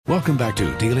Welcome back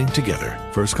to Dealing Together.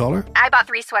 First caller? I bought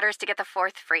 3 sweaters to get the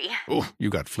 4th free. Oh, you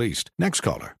got fleeced. Next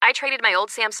caller? I traded my old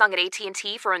Samsung at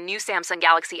AT&T for a new Samsung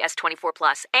Galaxy S24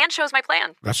 Plus and chose my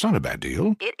plan. That's not a bad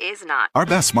deal. It is not. Our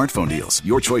best smartphone deals.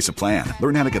 Your choice of plan.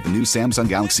 Learn how to get the new Samsung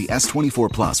Galaxy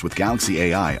S24 Plus with Galaxy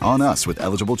AI on us with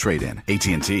eligible trade-in.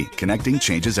 AT&T. Connecting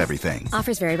changes everything.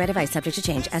 Offers vary by device. Subject to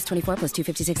change. S24 plus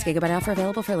 256 gigabyte offer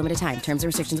available for a limited time. Terms and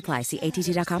restrictions apply. See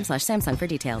att.com/Samsung for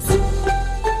details.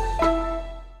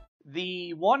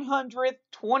 The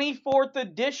 124th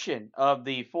edition of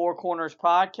the Four Corners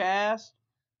Podcast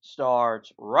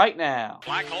starts right now.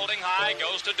 Black holding high,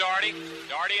 goes to Doherty.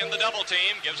 Doherty in the double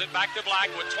team, gives it back to Black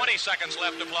with 20 seconds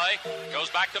left to play. Goes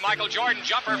back to Michael Jordan,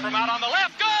 jumper from out on the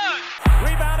left, good!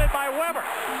 Rebounded by Weber.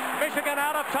 Michigan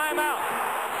out of timeout.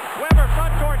 Weber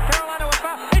front court, Carolina with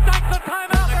foul. He takes the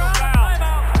timeout, they're out of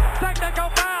timeout.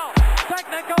 Technical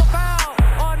foul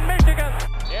on Michigan.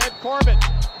 Ed Corbett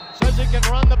says he can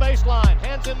run the baseline,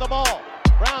 hands in the ball.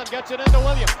 Brown gets it into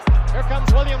Williams. Here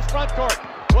comes Williams front court.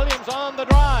 Williams on the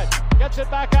drive, gets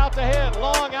it back out to him.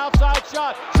 Long outside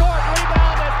shot, short,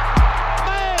 rebounded.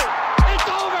 Made! It's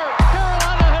over!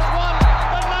 Carolina has won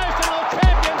the national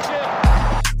championship.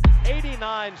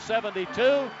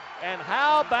 89-72. And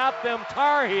how about them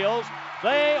Tar Heels?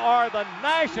 They are the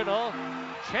national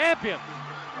champions.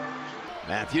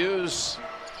 Matthews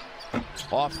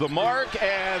off the mark,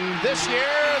 and this year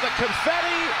the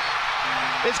confetti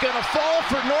is going to fall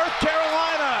for North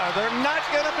Carolina. They're not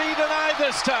going to be denied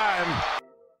this time.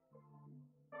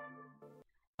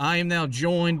 I am now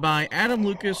joined by Adam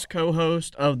Lucas,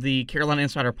 co-host of the Carolina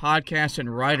Insider Podcast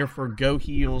and writer for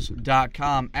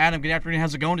GoHeels.com. Adam, good afternoon.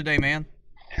 How's it going today, man?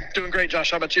 Doing great,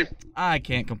 Josh. How about you? I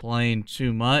can't complain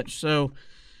too much. So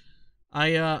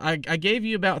I gave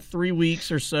you about 3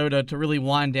 weeks or so to really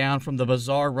wind down from the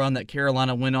bizarre run that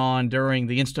Carolina went on during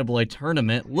the NCAA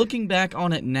tournament. Looking back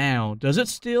on it now, does it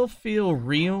still feel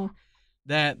real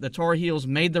that the Tar Heels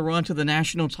made the run to the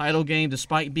national title game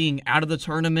despite being out of the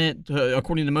tournament,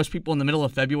 according to most people, in the middle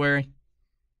of February?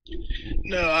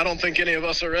 No, I don't think any of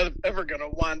us are ever going to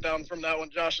wind down from that one,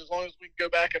 Josh, as long as we can go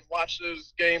back and watch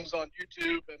those games on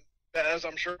YouTube, and as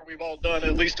I'm sure we've all done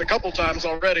at least a couple times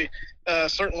already,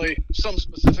 certainly some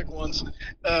specific ones,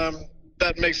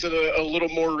 that makes it a little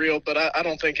more real. But I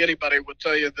don't think anybody would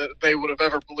tell you that they would have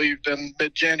ever believed in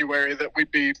mid-January that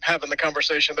we'd be having the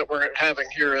conversation that we're having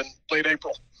here in late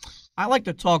April. I like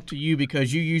to talk to you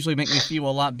because you usually make me feel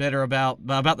a lot better about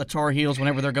the Tar Heels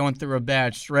whenever they're going through a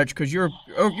bad stretch, because you're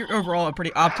overall a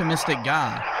pretty optimistic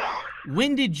guy.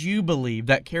 When did you believe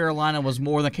that Carolina was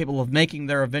more than capable of making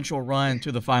their eventual run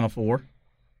to the Final Four?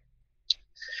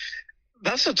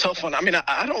 That's a tough one. I mean,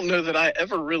 I don't know that I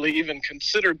ever really even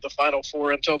considered the Final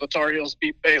Four until the Tar Heels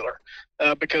beat Baylor,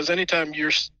 because anytime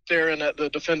you're staring at the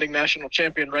defending national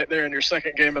champion right there in your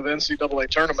second game of the NCAA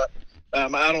tournament,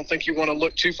 I don't think you want to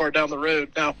look too far down the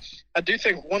road. Now, I do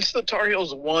think once the Tar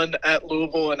Heels won at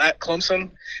Louisville and at Clemson,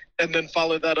 and then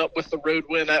followed that up with the road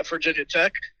win at Virginia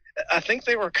Tech, I think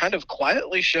they were kind of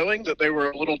quietly showing that they were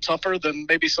a little tougher than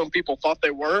maybe some people thought they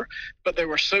were, but they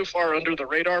were so far under the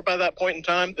radar by that point in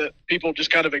time that people just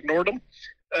kind of ignored them.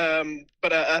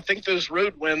 But I think those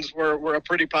road wins were a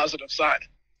pretty positive sign.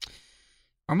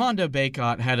 Armando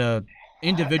Bacot had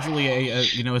individually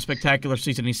a spectacular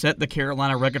season. He set the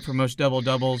Carolina record for most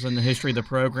double-doubles in the history of the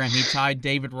program. He tied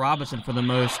David Robinson for the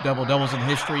most double-doubles in the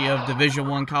history of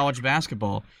Division I college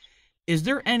basketball. Is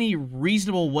there any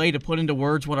reasonable way to put into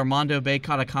words what Armando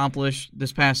Bacot accomplished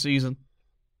this past season?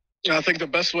 I think the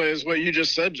best way is what you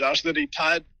just said, Josh, that he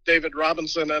tied David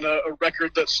Robinson in a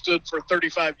record that stood for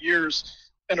 35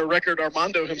 years, and a record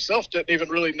Armando himself didn't even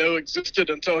really know existed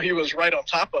until he was right on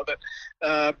top of it.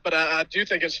 But I do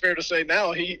think it's fair to say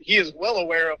now he is well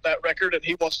aware of that record, and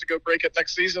he wants to go break it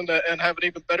next season and have an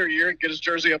even better year and get his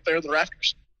jersey up there in the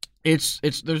rafters.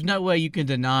 There's no way you can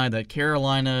deny that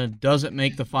Carolina doesn't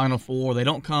make the Final Four. They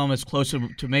don't come as close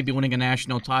to maybe winning a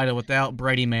national title without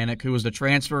Brady Manek, who was the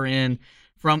transfer in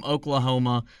from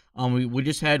Oklahoma. We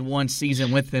just had one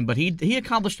season with him, but he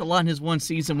accomplished a lot in his one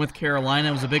season with Carolina.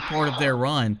 It was a big part of their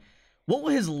run. What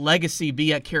will his legacy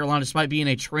be at Carolina despite being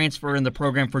a transfer in the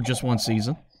program for just one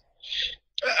season?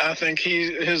 I think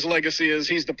his legacy is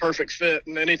he's the perfect fit,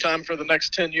 and anytime for the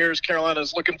next 10 years Carolina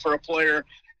is looking for a player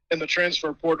in the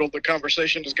transfer portal, the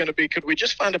conversation is going to be, could we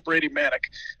just find a Brady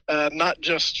Manek? Not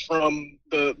just from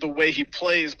the way he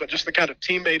plays, but just the kind of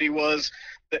teammate he was,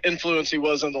 the influence he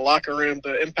was in the locker room,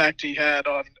 the impact he had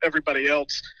on everybody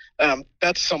else.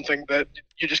 That's something that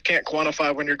you just can't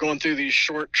quantify when you're going through these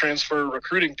short transfer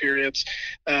recruiting periods.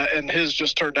 And his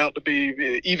just turned out to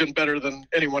be even better than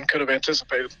anyone could have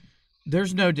anticipated.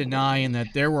 There's no denying that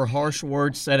there were harsh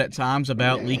words said at times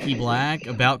about Leaky Black,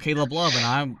 about Caleb Love,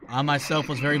 and I myself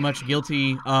was very much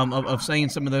guilty of saying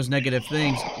some of those negative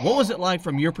things. What was it like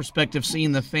from your perspective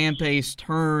seeing the fan base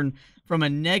turn from a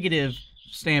negative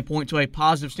standpoint to a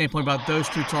positive standpoint about those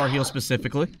two Tar Heels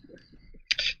specifically?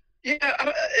 Yeah,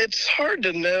 it's hard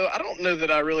to know. I don't know that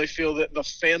I really feel that the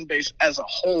fan base as a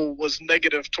whole was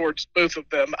negative towards both of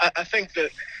them. I think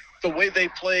that the way they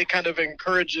play kind of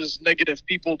encourages negative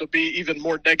people to be even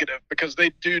more negative because they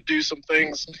do some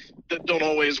things that don't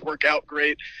always work out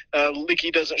great. Leaky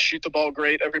doesn't shoot the ball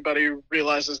great. Everybody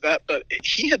realizes that. But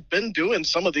he had been doing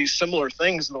some of these similar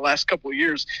things in the last couple of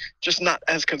years, just not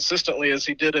as consistently as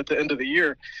he did at the end of the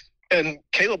year. And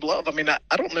Caleb Love, I mean,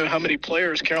 I don't know how many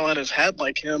players Carolina's had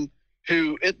like him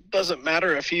who it doesn't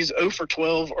matter if he's 0 for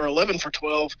 12 or 11 for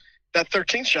 12. That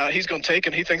 13th shot he's going to take,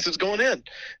 and he thinks it's going in.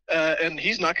 And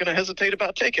he's not going to hesitate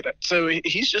about taking it. So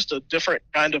he's just a different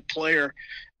kind of player,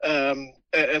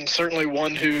 and certainly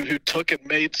one who took and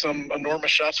made some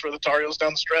enormous shots for the Tar Heels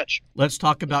down the stretch. Let's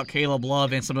talk about Caleb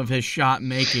Love and some of his shot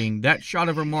making. That shot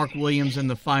over Mark Williams in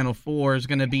the Final Four is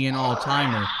going to be an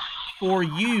all-timer. For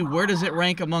you, where does it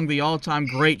rank among the all-time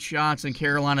great shots in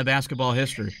Carolina basketball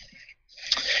history?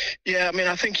 Yeah, I mean,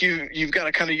 I think you've got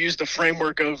to kind of use the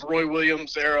framework of Roy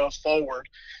Williams era forward.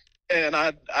 And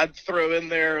I'd throw in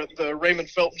there the Raymond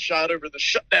Felton shot over the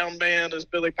shutdown man, as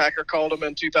Billy Packer called him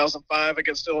in 2005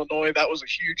 against Illinois. That was a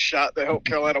huge shot that helped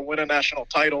Carolina win a national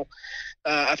title.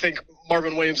 I think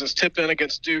Marvin Williams' tip-in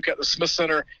against Duke at the Smith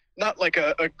Center, not like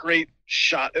a great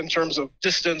shot in terms of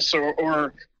distance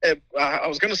or I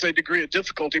was going to say degree of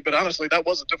difficulty, but honestly, that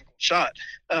was a difficult shot.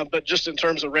 But just in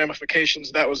terms of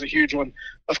ramifications, that was a huge one.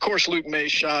 Of course, Luke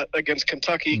May's shot against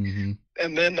Kentucky. Mm-hmm.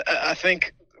 And then I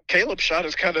think Caleb's shot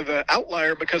is kind of the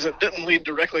outlier because it didn't lead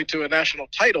directly to a national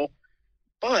title.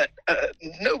 But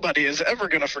nobody is ever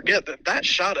going to forget that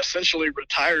shot essentially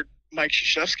retired Mike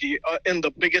Krzyzewski in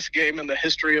the biggest game in the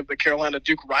history of the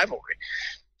Carolina-Duke rivalry.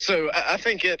 So I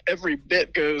think it every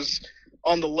bit goes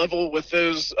on the level with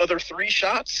those other three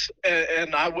shots,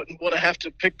 and I wouldn't want to have to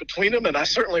pick between them, and I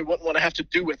certainly wouldn't want to have to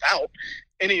do without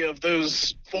any of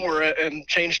those four and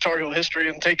change Tar Heel history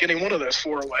and take any one of those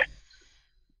four away.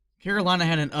 Carolina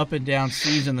had an up-and-down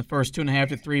season the first 2.5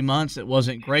 to 3 months. It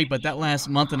wasn't great, but that last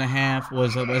month and a half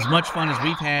was as much fun as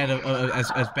we've had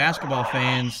as basketball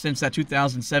fans since that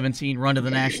 2017 run to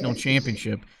the national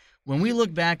championship. When we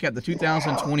look back at the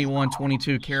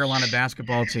 2021-22 Carolina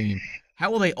basketball team, how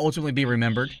will they ultimately be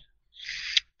remembered?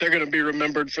 They're going to be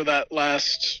remembered for that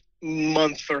last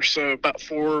month or so, about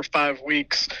 4 or 5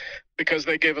 weeks, because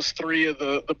they gave us three of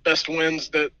the best wins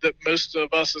that most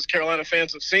of us as Carolina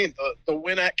fans have seen. The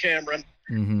win at Cameron,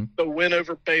 mm-hmm. the win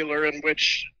over Baylor, in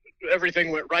which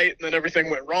everything went right and then everything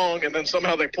went wrong, and then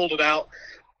somehow they pulled it out,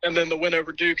 and then the win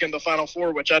over Duke in the Final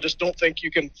Four, which I just don't think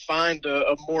you can find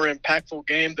a more impactful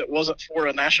game that wasn't for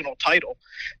a national title.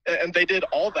 And they did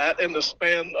all that in the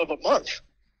span of a month.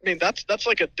 I mean, that's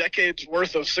like a decade's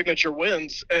worth of signature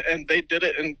wins, and they did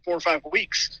it in 4 or 5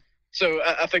 weeks. So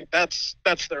I think that's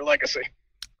their legacy.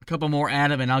 A couple more,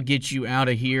 Adam, and I'll get you out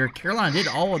of here. Carolina did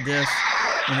all of this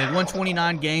when they won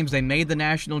 29 games. They made the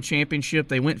national championship.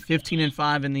 They went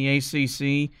 15-5 in the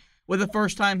ACC with a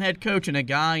first-time head coach and a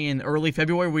guy in early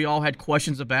February we all had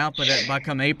questions about, but by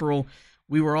come April,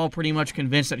 we were all pretty much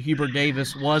convinced that Hubert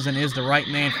Davis was and is the right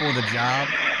man for the job.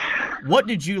 What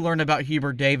did you learn about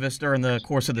Hubert Davis during the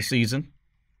course of the season?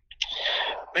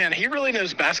 Man, he really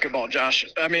knows basketball, Josh.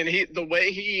 I mean, the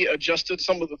way he adjusted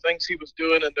some of the things he was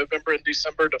doing in November and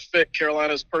December to fit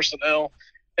Carolina's personnel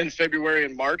in February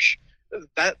and March,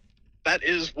 that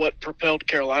is what propelled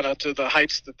Carolina to the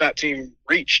heights that team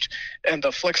reached. And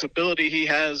the flexibility he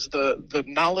has, the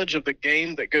knowledge of the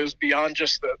game that goes beyond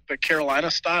just the Carolina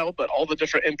style, but all the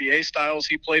different NBA styles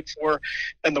he played for,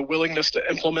 and the willingness to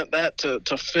implement that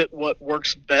to fit what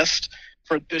works best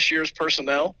for this year's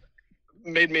personnel,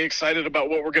 made me excited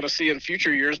about what we're going to see in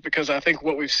future years, because I think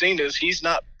what we've seen is he's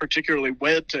not particularly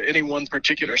wed to any one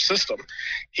particular system.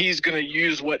 He's going to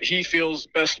use what he feels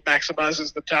best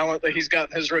maximizes the talent that he's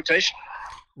got in his rotation.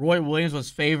 Roy Williams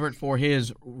was favored for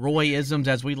his Royisms,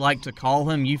 as we like to call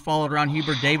him. You followed around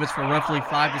Hubert Davis for roughly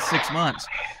 5 to 6 months.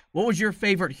 What was your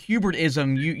favorite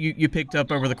Hubertism you picked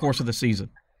up over the course of the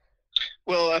season?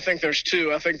 Well, I think there's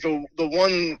two. I think the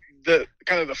one that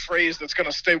kind of the phrase that's going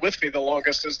to stay with me the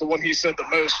longest is the one he said the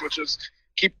most, which is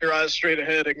keep your eyes straight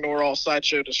ahead, ignore all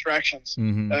sideshow distractions.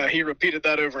 Mm-hmm. He repeated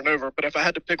that over and over. But if I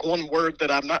had to pick one word that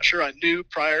I'm not sure I knew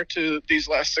prior to these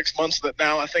last 6 months that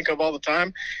now I think of all the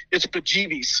time, it's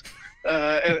bejeebies.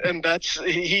 And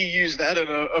he used that in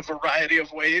a variety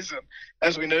of ways. And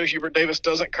as we know, Hubert Davis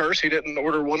doesn't curse. He didn't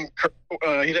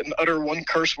utter one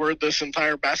curse word this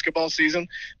entire basketball season,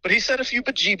 but he said a few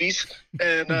bejeebies,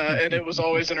 and it was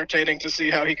always entertaining to see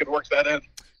how he could work that in.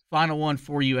 Final one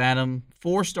for you, Adam.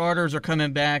 4 starters are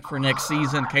coming back for next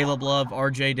season: Caleb Love,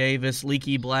 R.J. Davis,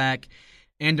 Leaky Black,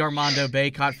 and Armando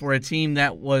Bacot, for a team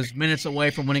that was minutes away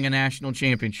from winning a national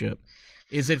championship.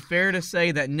 Is it fair to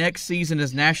say that next season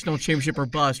is national championship or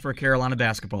bust for Carolina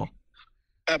basketball?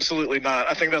 Absolutely not.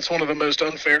 I think that's one of the most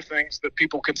unfair things that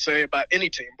people can say about any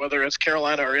team, whether it's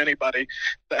Carolina or anybody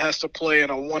that has to play in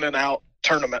a one-and-out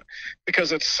tournament,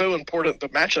 because it's so important, the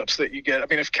matchups that you get. I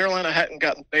mean, if Carolina hadn't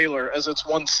gotten Baylor as its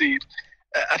 1 seed,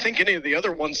 I think any of the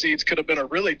other 1 seeds could have been a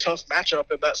really tough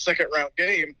matchup in that second-round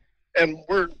game, and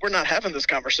we're not having this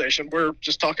conversation. We're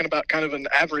just talking about kind of an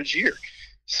average year.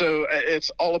 So it's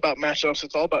all about matchups.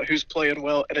 It's all about who's playing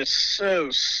well. And it's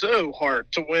so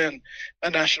hard to win a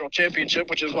national championship,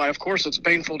 which is why, of course, it's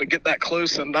painful to get that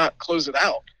close and not close it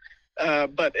out.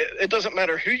 But it doesn't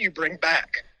matter who you bring back.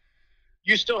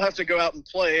 You still have to go out and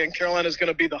play. And Carolina's going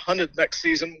to be the hunted next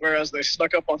season, whereas they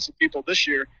snuck up on some people this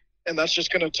year. And that's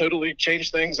just going to totally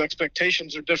change things.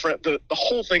 Expectations are different. The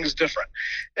whole thing's different.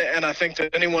 And I think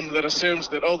that anyone that assumes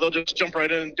that, they'll just jump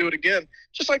right in and do it again,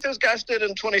 just like those guys did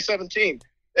in 2017,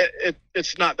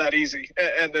 it's not that easy.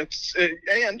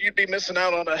 And you'd be missing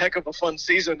out on a heck of a fun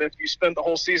season if you spend the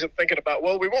whole season thinking about,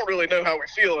 we won't really know how we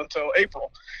feel until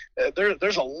April.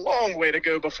 There's a long way to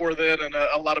go before then, and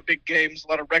a lot of big games, a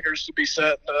lot of records to be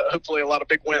set, and hopefully a lot of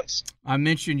big wins. I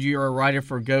mentioned you're a writer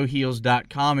for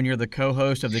GoHeels.com, and you're the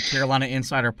co-host of the Carolina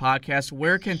Insider Podcast.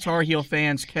 Where can Tar Heel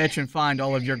fans catch and find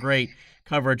all of your great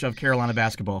coverage of Carolina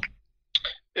basketball?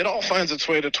 It all finds its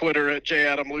way to Twitter at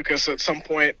 @JAdamLucas at some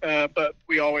point, but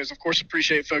we always, of course,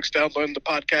 appreciate folks downloading the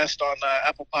podcast on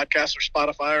Apple Podcasts or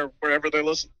Spotify or wherever they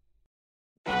listen.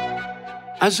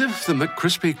 As if the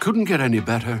McCrispy couldn't get any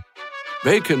better,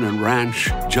 Bacon and Ranch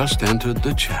just entered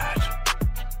the chat.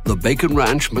 The Bacon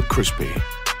Ranch McCrispy,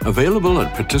 available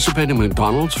at participating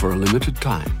McDonald's for a limited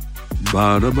time.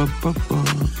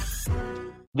 Ba-da-ba-ba-ba.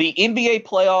 The NBA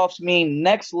playoffs mean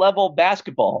next-level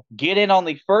basketball. Get in on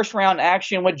the first-round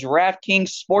action with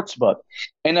DraftKings Sportsbook,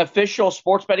 an official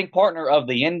sports betting partner of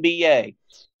the NBA.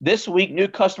 This week, new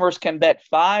customers can bet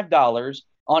 $5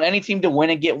 on any team to win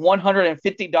and get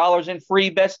 $150 in free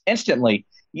bets instantly.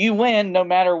 You win no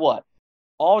matter what.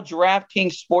 All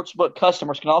DraftKings Sportsbook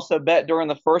customers can also bet during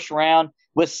the first round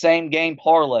with same-game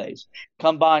parlays.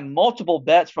 Combine multiple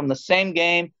bets from the same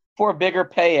game for a bigger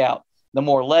payout. The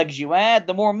more legs you add,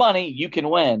 the more money you can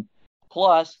win.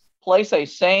 Plus, place a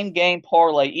same-game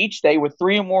parlay each day with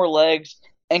 3 or more legs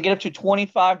and get up to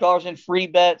 $25 in free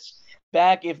bets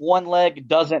back if one leg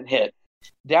doesn't hit.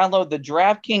 Download the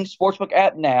DraftKings Sportsbook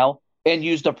app now and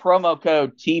use the promo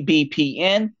code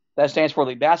TBPN. That stands for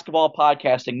the Basketball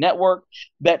Podcasting Network.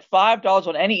 Bet $5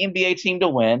 on any NBA team to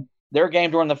win their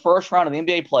game during the first round of the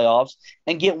NBA playoffs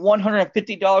and get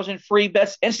 $150 in free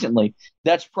bets instantly.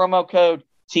 That's promo code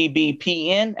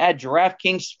TBPN at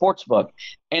DraftKings Sportsbook,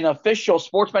 an official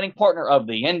sports betting partner of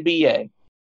the NBA.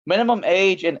 Minimum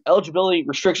age and eligibility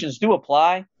restrictions do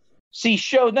apply. See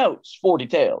show notes for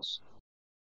details.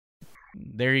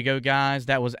 There you go, guys.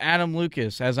 That was Adam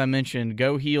Lucas, as I mentioned,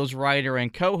 Go Heels writer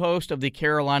and co-host of the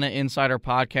Carolina Insider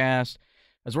Podcast.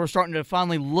 As we're starting to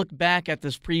finally look back at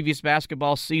this previous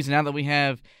basketball season, now that we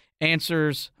have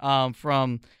answers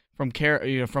from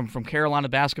Carolina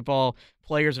basketball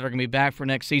players that are going to be back for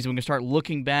next season, we can start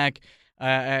looking back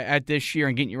at this year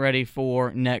and getting you ready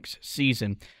for next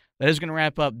season. That is going to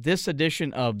wrap up this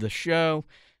edition of the show.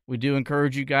 We do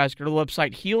encourage you guys to go to the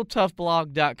website,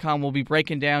 HeelToughBlog.com. We'll be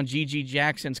breaking down G.G.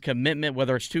 Jackson's commitment,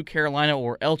 whether it's to Carolina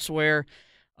or elsewhere.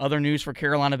 Other news for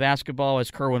Carolina basketball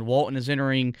as Kerwin Walton is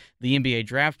entering the NBA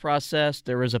draft process.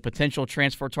 There is a potential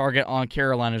transfer target on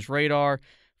Carolina's radar.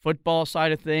 Football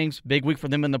side of things, big week for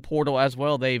them in the portal as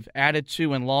well. They've added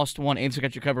 2 and lost 1. Ainsley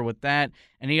got you covered with that.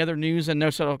 Any other news and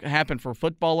notes that will happen for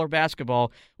football or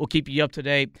basketball, we'll keep you up to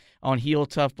date on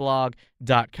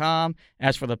HeelToughBlog.com.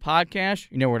 As for the podcast,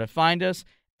 you know where to find us.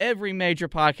 Every major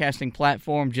podcasting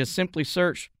platform, just simply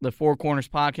search the Four Corners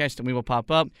Podcast and we will pop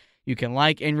up. You can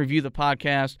like and review the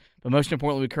podcast, but most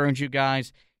importantly, we encourage you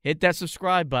guys, hit that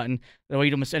subscribe button. That way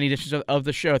you don't miss any editions of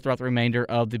the show throughout the remainder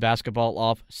of the basketball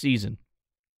off season.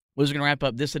 We're just going to wrap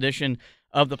up this edition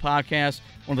of the podcast.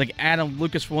 I want to thank Adam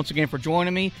Lucas once again for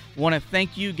joining me. I want to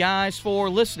thank you guys for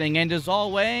listening. And as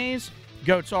always,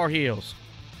 go Tar Heels.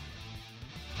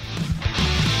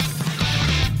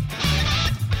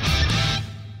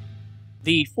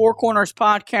 The Four Corners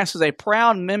Podcast is a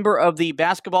proud member of the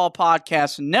Basketball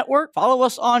Podcast Network. Follow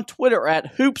us on Twitter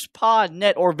at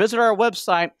HoopsPodNet or visit our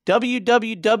website,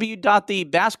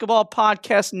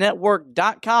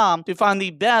 www.thebasketballpodcastnetwork.com, to find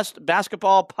the best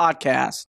basketball podcasts.